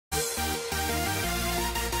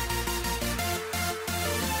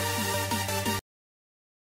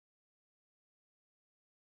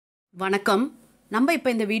வணக்கம். நம்ம இப்போ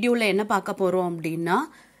இந்த வீடியோவில் என்ன பார்க்க போகிறோம் அப்படின்னா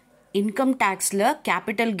இன்கம் டேக்ஸில்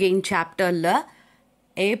கேபிட்டல் கெயின் சாப்டரில்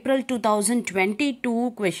ஏப்ரல் 2022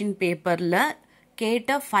 கொஷின் பேப்பரில் கேட்ட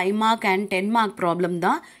 5 மார்க் அண்ட் 10 மார்க் ப்ராப்ளம்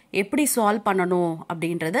தான் எப்படி சால்வ் பண்ணணும்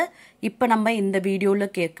அப்படின்றத இப்போ நம்ம இந்த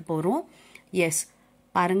வீடியோவில் கேட்க போகிறோம். எஸ்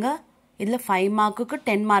பாருங்கள், இதில் 5 மார்க்குக்கு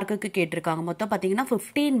 10 மார்க்குக்கு கேட்டிருக்காங்க. மொத்தம் பார்த்தீங்கன்னா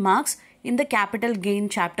 15 மார்க்ஸ் இந்த கேபிட்டல் கெயின்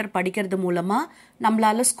சாப்டர் படிக்கிறது மூலமாக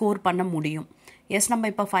நம்மளால் ஸ்கோர் பண்ண முடியும். எஸ், நம்ம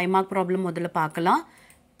இப்போ 5 மார்க் ப்ராப்ளம் முதல்ல பார்க்கலாம்.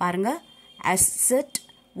 பாருங்கள், asset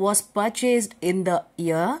was purchased in the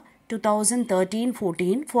year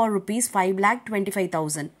 2013-14 for rupees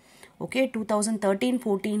 5,25,000. Okay,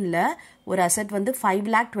 2013-14ல ஒரு அசெட் வந்து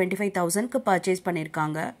 5,25,000க்கு பர்ச்சேஸ்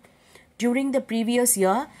பண்ணியிருக்காங்க. During the previous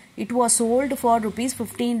year, it was sold for rupees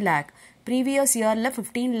 15 lakh. Previous yearல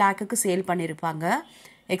 15 lakhக்கு sale பண்ணியிருப்பாங்க.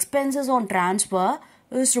 Expenses on transfer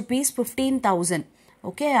is rupees 15,000.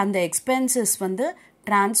 Okay, அந்த expenses வந்து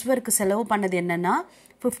டிரான்ஸ்ஃபருக்கு செலவு பண்ணது என்னன்னா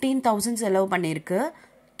 15,000 செலவு பண்ணியிருக்கு.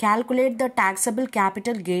 Calculate the taxable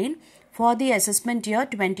capital gain for the assessment year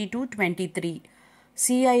 22-23.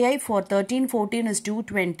 CII for 13-14 is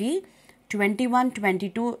 220,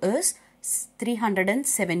 21-22 is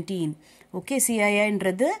 317. Okay,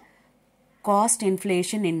 CIIன்றது cost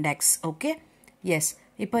inflation index. Okay, S,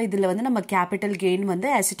 இப்போ இதில் வந்து நம்ம கேபிட்டல் கெயின் வந்து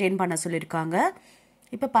அசிட்டைன் பண்ண சொல்லியிருக்காங்க.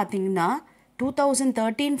 இப்போ பார்த்தீங்கன்னா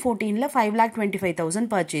 2013-14ல 5,25,000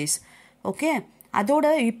 பர்ச்சேஸ். ஓகே, அதோட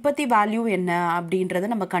இப்பத்தி வேல்யூ என்ன அப்படின்றத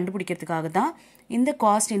நம்ம கண்டுபிடிக்கிறதுக்காக தான் இந்த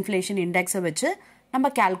காஸ்ட் இன்ஃப்ளேஷன் இண்டெக்ஸை வச்சு நம்ம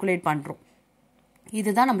கால்குலேட் பண்ணுறோம்.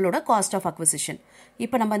 இதுதான் நம்மளோட காஸ்ட் ஆஃப் அக்விசிஷன்.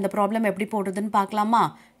 இப்போ நம்ம இந்த ப்ராப்ளம் எப்படி போடுறதுன்னு பார்க்கலாமா?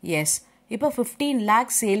 எஸ், இப்போ 15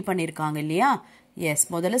 lakh சேல் பண்ணியிருக்காங்க இல்லையா? எஸ்,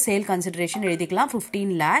 முதல்ல சேல் கன்சிடரேஷன் எழுதிக்கலாம்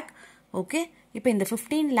 15 lakh. ஓகே, இப்போ இந்த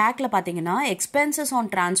 15 lakhல பார்த்தீங்கன்னா எக்ஸ்பென்சஸ் ஆன்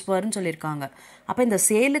டிரான்ஸ்ஃபர்னு சொல்லியிருக்காங்க. அப்போ இந்த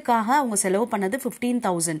சேலுக்காக அவங்க செலவு பண்ணது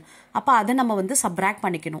 15,000. அப்போ அதை நம்ம வந்து சப்ராக்ட்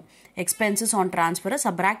பண்ணிக்கணும். எக்ஸ்பென்சஸ் ஆன் டிரான்ஸ்ஃபரை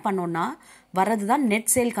சப்ராக்ட் பண்ணோன்னா வர்றது தான் நெட்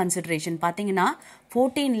சேல் கன்சிடரேஷன். பார்த்தீங்கன்னா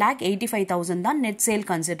 14,85,000 தான் நெட் சேல்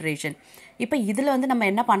கன்சிடரேஷன். இப்போ இதில் வந்து நம்ம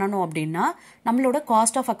என்ன பண்ணணும் அப்படின்னா நம்மளோட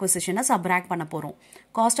காஸ்ட் ஆஃப் அக்விசிஷனை சப்ராக்ட் பண்ண போகிறோம்.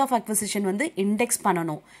 காஸ்ட் ஆஃப் அக்விசிஷன் வந்து இண்டெக்ஸ்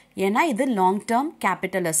பண்ணணும். ஏன்னா இது லாங் டேர்ம்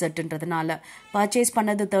கேபிட்டல் அசெட்ன்றதுனால பர்ச்சேஸ்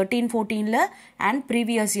பண்ணது 13-14ல அண்ட்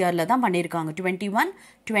ப்ரீவியஸ் இயரில் தான் பண்ணியிருக்காங்க.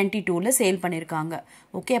 21-22ல சேல் பண்ணியிருக்காங்க.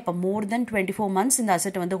 ஓகே, அப்போ மோர் தென் 24 months இந்த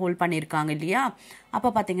அசெட் வந்து ஹோல்ட் பண்ணியிருக்காங்க இல்லையா? அப்போ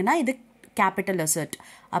பார்த்தீங்கன்னா இது கேபிட்டல் அசெட்.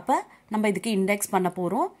 அப்போ நம்ம இதுக்கு இண்டெக்ஸ் பண்ண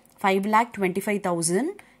போகிறோம். 5,25,000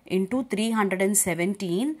 into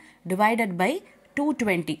 317 divided by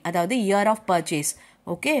 220, அதாவது இயர் ஆஃப் பர்ச்சேஸ்.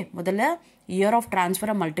 ஓகே, முதல்ல இயர் ஆஃப்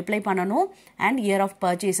டிரான்ஸ்ஃபரை மல்டிப்ளை பண்ணணும் அண்ட் இயர் ஆஃப்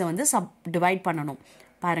பர்ச்சேஸை வந்து டிவைட் பண்ணணும்.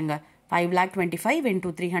 பாருங்க, 5,25,000 into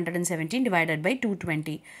 317 divided by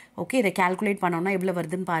 220. ஓகே, இதை கால்குலேட் பண்ணோம்னா எவ்வளோ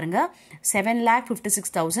வருதுன்னு பாருங்க,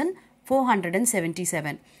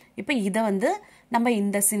 7,56,477. இப்போ இதை வந்து நம்ம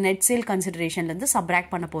இந்த நெட் சேல் கன்சிடரேஷன்லேருந்து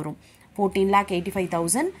சப்ராக்ட் பண்ண போகிறோம்.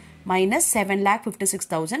 14,85,000 minus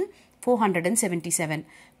 7,56,477.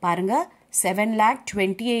 பாருங்க,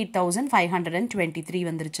 7,28,523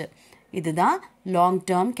 வந்துருச்சு. இதுதான் long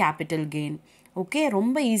term capital gain. Okay,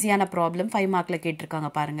 ரொம்ப ஈஸியான ப்ராப்ளம் 5 மார்க்கில் கேட்டிருக்காங்க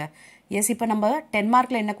பாருங்க. எஸ், இப்போ நம்ம 10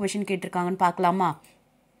 மார்க்கில் என்ன கொஷின் கேட்டிருக்காங்கன்னு பார்க்கலாமா?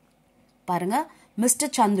 பாருங்க,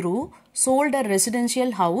 mister Chandru sold a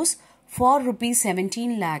residential house for rupees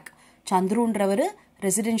 17 lakh. சந்துருன்றவர்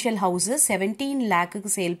residential house 17 lakhக்கு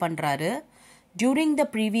sale பண்ணுறாரு. During the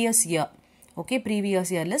previous year. Okay,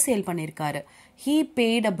 previous இயரில் சேல் பண்ணியிருக்காரு. He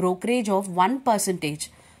paid a brokerage of 1%.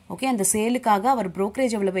 Okay, அந்த சேலுக்காக அவர்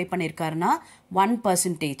ப்ரோக்கரேஜ் எவ்வளோ பே பண்ணியிருக்காருன்னா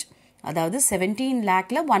 1%. அதாவது 17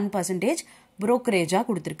 lakhல 1% ப்ரோக்கரேஜாக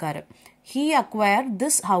கொடுத்துருக்காரு. He acquire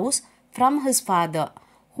this house from his father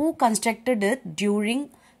who constructed it during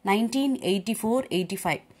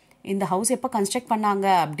 1984-85. இந்த house எப்போ கன்ஸ்ட்ரக்ட் பண்ணாங்க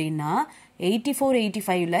அப்படின்னா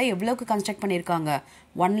 84-85ல எவ்வளோக்கு கன்ஸ்ட்ரக்ட் பண்ணியிருக்காங்க?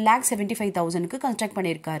 1,75,000க்கு கன்ஸ்ட்ரக்ட்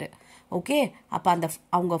பண்ணியிருக்காரு. ஓகே, அப்போ அந்த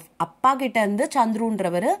அவங்க அப்பா கிட்ட இருந்து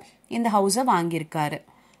சந்துருன்றவர் இந்த ஹவுஸை வாங்கியிருக்காரு.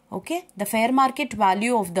 Okay, the fair market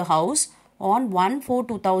value of the house on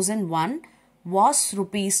 1/4/2001 was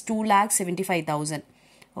rupees 2,75,000.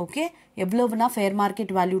 Okay, எவ்வளவுனா fair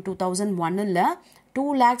market value 2001ல்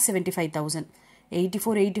 2,75,000.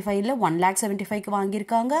 84-85ல 1,75,000க்கு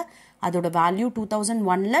வாங்கியிருக்காங்க. அதோட value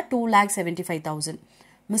 2001ல் 2,75,000.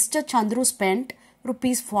 Mister Chandru spend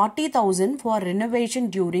rupees 40,000 for renovation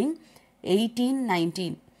during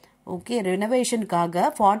 18-19. Okay, ரெனோவேஷனுக்காக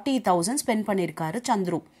 40,000 spend பண்ணியிருக்காரு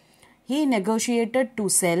Chandru. He negotiated to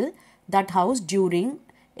sell that house during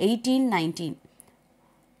 18-19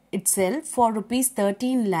 itself for rupees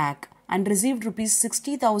 13 lakh and received rupees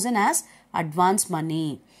 60,000 as advance money.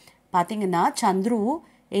 பார்த்தீங்கன்னா சந்துரு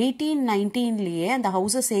 1819லயே அந்த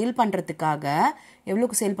ஹவுஸை sale பண்ணுறதுக்காக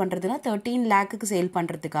எவ்வளோக்கு sale பண்ணுறதுன்னா 13 lakhக்கு sale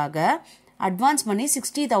பண்ணுறதுக்காக advance மணி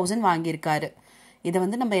 60,000 வாங்கியிருக்காரு. இதை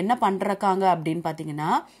வந்து நம்ம என்ன பண்ணுறக்காங்க அப்படின்னு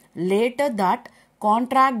பார்த்தீங்கன்னா later that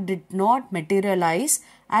contract did not materialise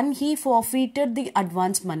and he forfeited the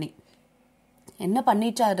advance மணி. என்ன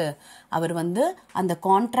பண்ணிட்டாரு, அவர் வந்து அந்த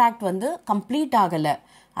கான்ட்ராக்ட் வந்து கம்ப்ளீட் ஆகலை,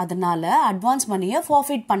 அதனால அட்வான்ஸ் மணியை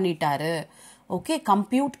forfeit பண்ணிட்டாரு. Okay,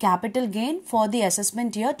 compute capital gain for the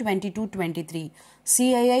assessment year 22-23.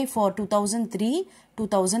 CII for 2003,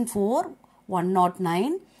 2004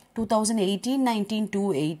 109, 2018-19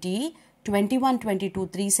 280, 21-22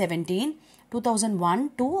 317, 2001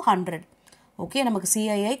 200. Okay, நமக்கு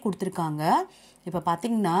CII கொடுத்துருக்காங்க. இப்போ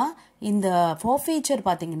பார்த்தீங்கன்னா இந்த ஃபோர்ஃபீச்சர்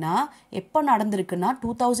பார்த்தீங்கன்னா எப்போ நடந்திருக்குன்னா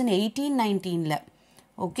 2018-19ல்.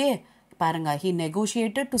 ஓகே பாருங்க, he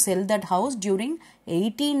negotiated to sell that house during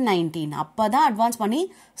 1819. அப்போ தான் அட்வான்ஸ் பண்ணி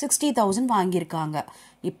 60,000 வாங்கியிருக்காங்க.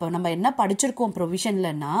 இப்போ நம்ம என்ன படிச்சிருக்கோம்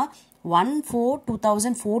ப்ரொவிஷன்லன்னா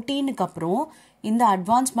 1/4/2014 அப்புறம் இந்த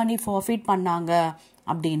அட்வான்ஸ் மணி forfeit பண்ணாங்க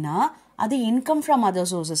அப்படின்னா அது இன்கம் ஃப்ரம் அதர்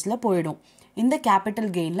சோர்சஸில் போயிடும், இந்த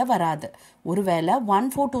கேபிட்டல் கெயினில் வராது. ஒருவேளை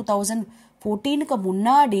 1/4/2014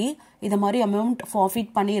 முன்னாடி இதை மாதிரி அமௌண்ட் forfeit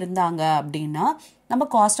பண்ணி இருந்தாங்க அப்படின்னா நம்ம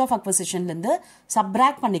காஸ்ட் ஆஃப் அக்வசிஷன்லேருந்து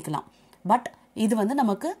சப்ராக்ட் பண்ணிக்கலாம். பட் இது வந்து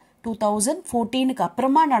நமக்கு 2014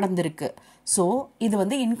 அப்புறமா நடந்திருக்கு. ஸோ இது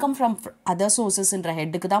வந்து இன்கம் ஃப்ரம் அதர் சோர்சஸ்ன்ற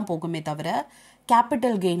ஹெட்டுக்கு தான் போகுமே தவிர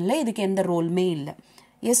கேபிட்டல் கெயினில் இதுக்கு எந்த ரோலுமே இல்லை.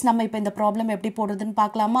 எஸ், நம்ம இப்போ இந்த ப்ராப்ளம் எப்படி போடுறதுன்னு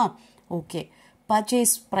பார்க்கலாமா? ஓகே,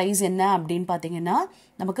 பர்ச்சேஸ் ப்ரைஸ் என்ன அப்படின்னு பார்த்தீங்கன்னா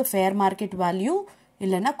நமக்கு ஃபேர் மார்க்கெட் வேல்யூ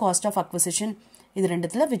இல்லைன்னா காஸ்ட் ஆஃப் அக்வசிஷன், இது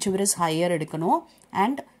ரெண்டுத்தில் whichever is higher எடுக்கணும்.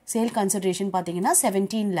 அண்ட் சேல் கன்சிடரேஷன் பார்த்தீங்கன்னா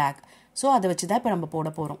 17 lakh. ஸோ அதை வச்சு தான் இப்போ நம்ம போட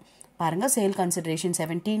போகிறோம். பாருங்கள், சேல் கன்சிடரேஷன்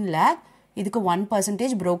 17 lakh, இதுக்கு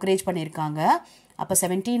 1% brokerage பண்ணியிருக்காங்க. அப்போ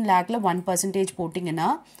 17 lakhல 1% போட்டிங்கன்னா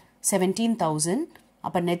 17,000.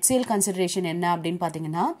 அப்போ நெட் சேல் கன்சிடரேஷன் என்ன அப்படின்னு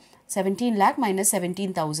பார்த்தீங்கன்னா 17 lakh minus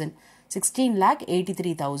 17,000, 16 lakh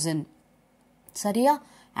 83,000. சரியா?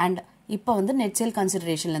 அண்ட் இப்போ வந்து நெட் சேல்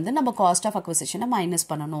கன்சிடரேஷன்லேருந்து நம்ம காஸ்ட் ஆஃப் அக்வசிஷனை மைனஸ்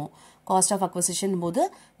பண்ணணும். காஸ்ட் ஆஃப் அக்வசிஷன் போது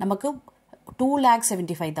நமக்கு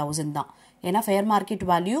 2,75,000 தான். ஏன்னா ஃபேர் மார்க்கெட்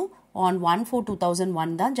வேல்யூ ஆன்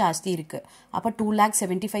 1/4/2001 தான் ஜாஸ்தி இருக்குது. அப்போ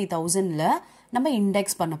 2,75,000ல் நம்ம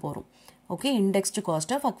இண்டெக்ஸ் பண்ண போகிறோம். Okay, index to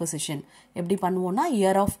cost of acquisition எப்படி பண்ணுவோம்னா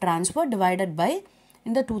year of transfer divided by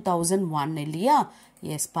இந்த 2001 இல்லையா?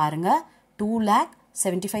 எஸ், பாருங்கள்,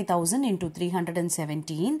 2,75,000 into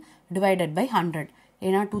 317 divided by 100.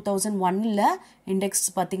 ஏன்னா 2001ல் இண்டெக்ஸ்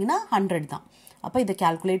பார்த்தீங்கன்னா 100 தான். அப்போ இதை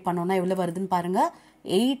கால்குலேட் பண்ணோன்னா எவ்வளோ வருதுன்னு பாருங்கள்,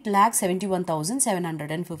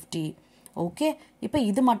 8,71,750. ஓகே, இப்போ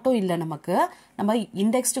இது மட்டும் இல்லை, நமக்கு நம்ம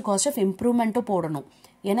இண்டெக்ஸ் டு காஸ்ட் ஆஃப் இம்ப்ரூவ்மெண்ட்டும் போடணும்.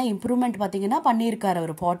 ஏன்னா இம்ப்ரூவ்மெண்ட் பார்த்தீங்கன்னா பண்ணியிருக்காரு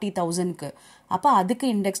அவர் 40,000க்கு. அப்போ அதுக்கு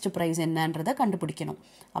இண்டெக்ஸ்டு ப்ரைஸ் என்னன்றதை கண்டுபிடிக்கணும்.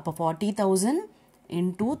 அப்போ 40,000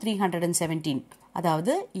 into 317,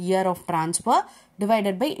 அதாவது year of transfer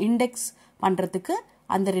divided by index பண்ணுறதுக்கு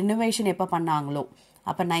அந்த ரினோவேஷன் எப்போ பண்ணாங்களோ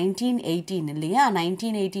அப்போ 1918 இல்லையா?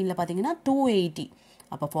 1918ல் பார்த்தீங்கன்னா 280.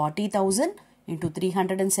 அப்போ 40,000 into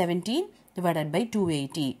 317 divided by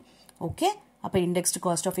 280. ஓகே, அப்போ இண்டெக்ஸ்டு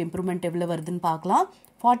காஸ்ட் ஆஃப் இம்ப்ரூவ்மெண்ட் எவ்வளோ வருதுன்னு பார்க்கலாம்,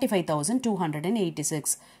 45,286.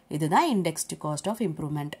 இதுதான் இண்டெக்ஸ்டு காஸ்ட் ஆஃப்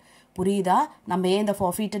இம்ப்ரூவ்மெண்ட். புரியுதா? நம்ம ஏன் இந்த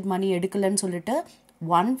forfeited மணி எடுக்கலன்னு சொல்லிட்டு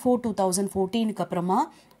 1/4/2014 அப்புறமா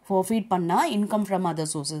forfeit பண்ணால் income from other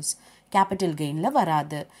sources capital கெயினில்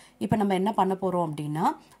வராது. இப்போ நம்ம என்ன பண்ண போகிறோம் அப்படின்னா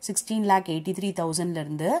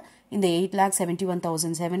 16,83,000லேருந்து இந்த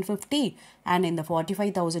 8,71,750 அண்ட் இந்த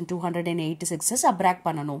 45,286 சப்ராக்ட்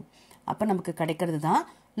பண்ணணும். அப்போ நமக்கு கிடைக்கிறது தான்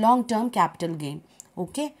long term capital gain.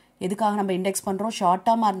 Okay, எதுக்காக நம்ம இண்டெக்ஸ் பண்ணுறோம்? ஷார்ட்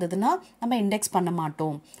டேர்மாக இருந்ததுன்னா நம்ம இண்டெக்ஸ் பண்ண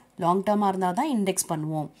மாட்டோம், லாங் டேர்மாக இருந்தால் தான் இண்டெக்ஸ்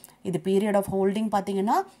பண்ணுவோம். இது பீரியட் ஆஃப் ஹோல்டிங்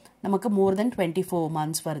பார்த்தீங்கன்னா நமக்கு more than 24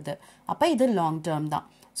 months வருது. அப்போ இது லாங் டேர்ம் தான்.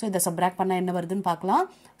 ஸோ இதை சப்ராக்ட் பண்ணால் என்ன வருதுன்னு பார்க்கலாம்,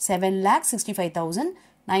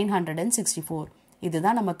 7,65,964.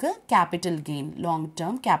 இதுதான் நமக்கு capital gain, long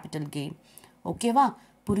term capital gain. ஓகேவா?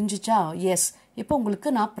 புரிஞ்சிச்சா? எஸ். இப்போ உங்களுக்கு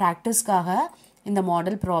நான் ப்ராக்டிஸ்க்காக இந்த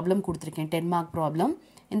மாடல் ப்ராப்ளம் கொடுத்துருக்கேன், 10 mark ப்ராப்ளம்.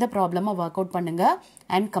 இந்த ப்ராப்ளமை ஒர்க் அவுட் பண்ணுங்கள்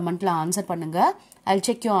அண்ட் கமெண்ட்டில் ஆன்சர் பண்ணுங்கள். I'll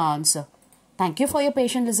check your answer. Thank you for your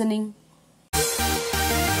patient listening.